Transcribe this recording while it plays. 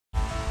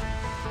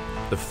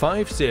The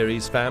 5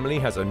 Series family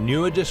has a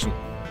new addition,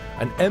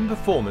 an M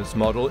Performance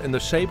model in the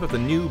shape of the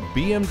new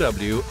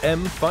BMW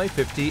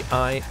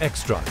M550i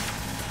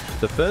xDrive.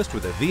 The first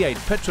with a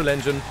V8 petrol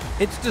engine,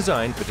 it's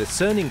designed for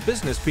discerning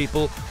business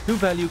people who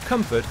value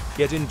comfort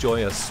yet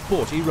enjoy a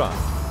sporty ride.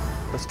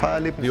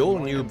 The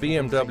all-new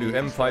BMW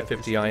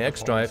M550i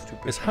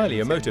xDrive is highly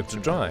emotive to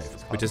drive,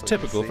 which is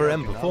typical for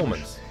M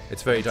Performance.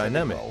 It's very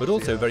dynamic, but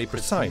also very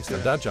precise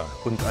and agile.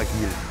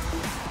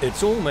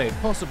 It's all made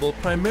possible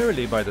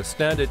primarily by the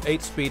standard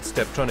 8-speed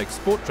Steptronic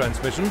sport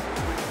transmission,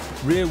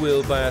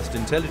 rear-wheel biased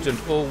intelligent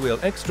all-wheel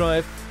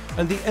xDrive,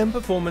 and the M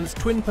Performance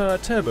twin-power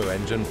turbo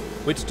engine,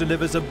 which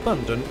delivers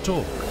abundant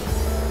torque.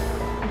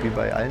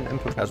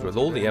 As with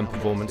all the M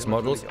Performance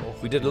models,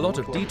 we did a lot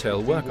of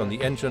detail work on the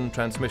engine,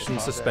 transmission,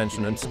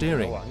 suspension and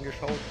steering.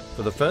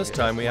 For the first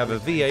time we have a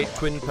V8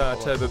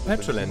 twin-power turbo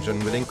petrol engine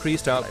with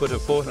increased output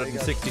of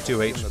 462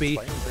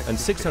 HP and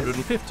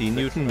 650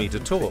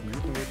 Nm torque.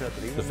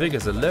 The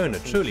figures alone are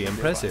truly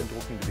impressive,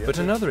 but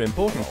another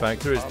important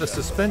factor is the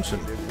suspension,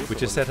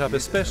 which is set up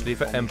especially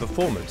for M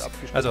Performance,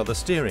 as are the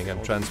steering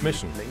and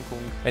transmission.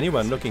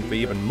 Anyone looking for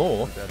even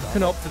more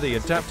can opt for the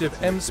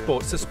adaptive M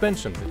Sport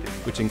suspension,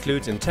 which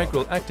includes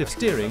integral active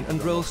steering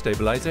and roll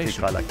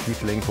stabilization.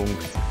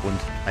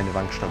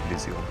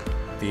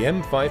 The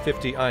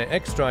M550i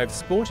xDrive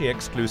sporty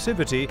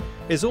exclusivity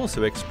is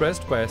also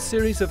expressed by a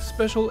series of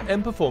special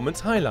M Performance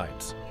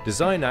highlights.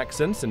 Design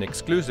accents in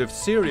exclusive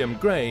cerium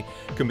grey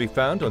can be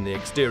found on the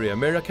exterior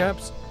mirror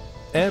caps,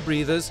 air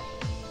breathers,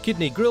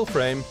 kidney grille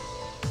frame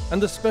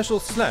and the special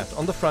slat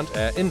on the front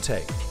air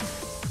intake.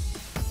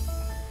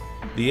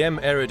 The M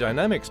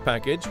Aerodynamics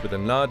package with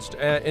enlarged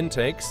air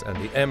intakes and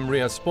the M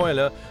rear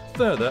spoiler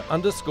further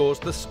underscores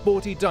the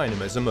sporty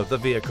dynamism of the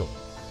vehicle.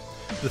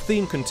 The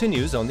theme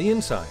continues on the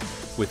inside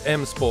with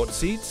M Sport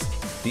seats,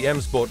 the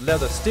M Sport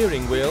leather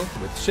steering wheel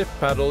with shift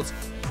paddles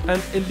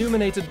and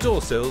illuminated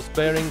door sills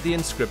bearing the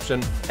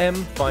inscription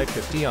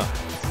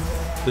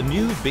M550i. The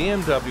new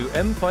BMW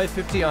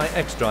M550i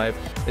xDrive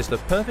is the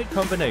perfect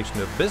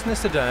combination of business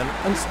sedan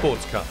and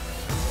sports car.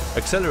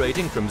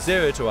 Accelerating from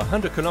 0 to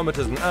 100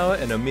 km an hour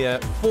in a mere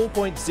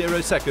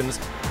 4.0 seconds,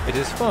 it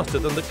is faster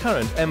than the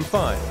current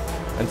M5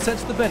 and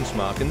sets the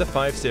benchmark in the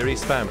 5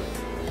 Series family,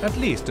 at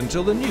least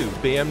until the new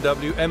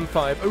BMW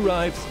M5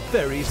 arrives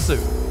very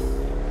soon.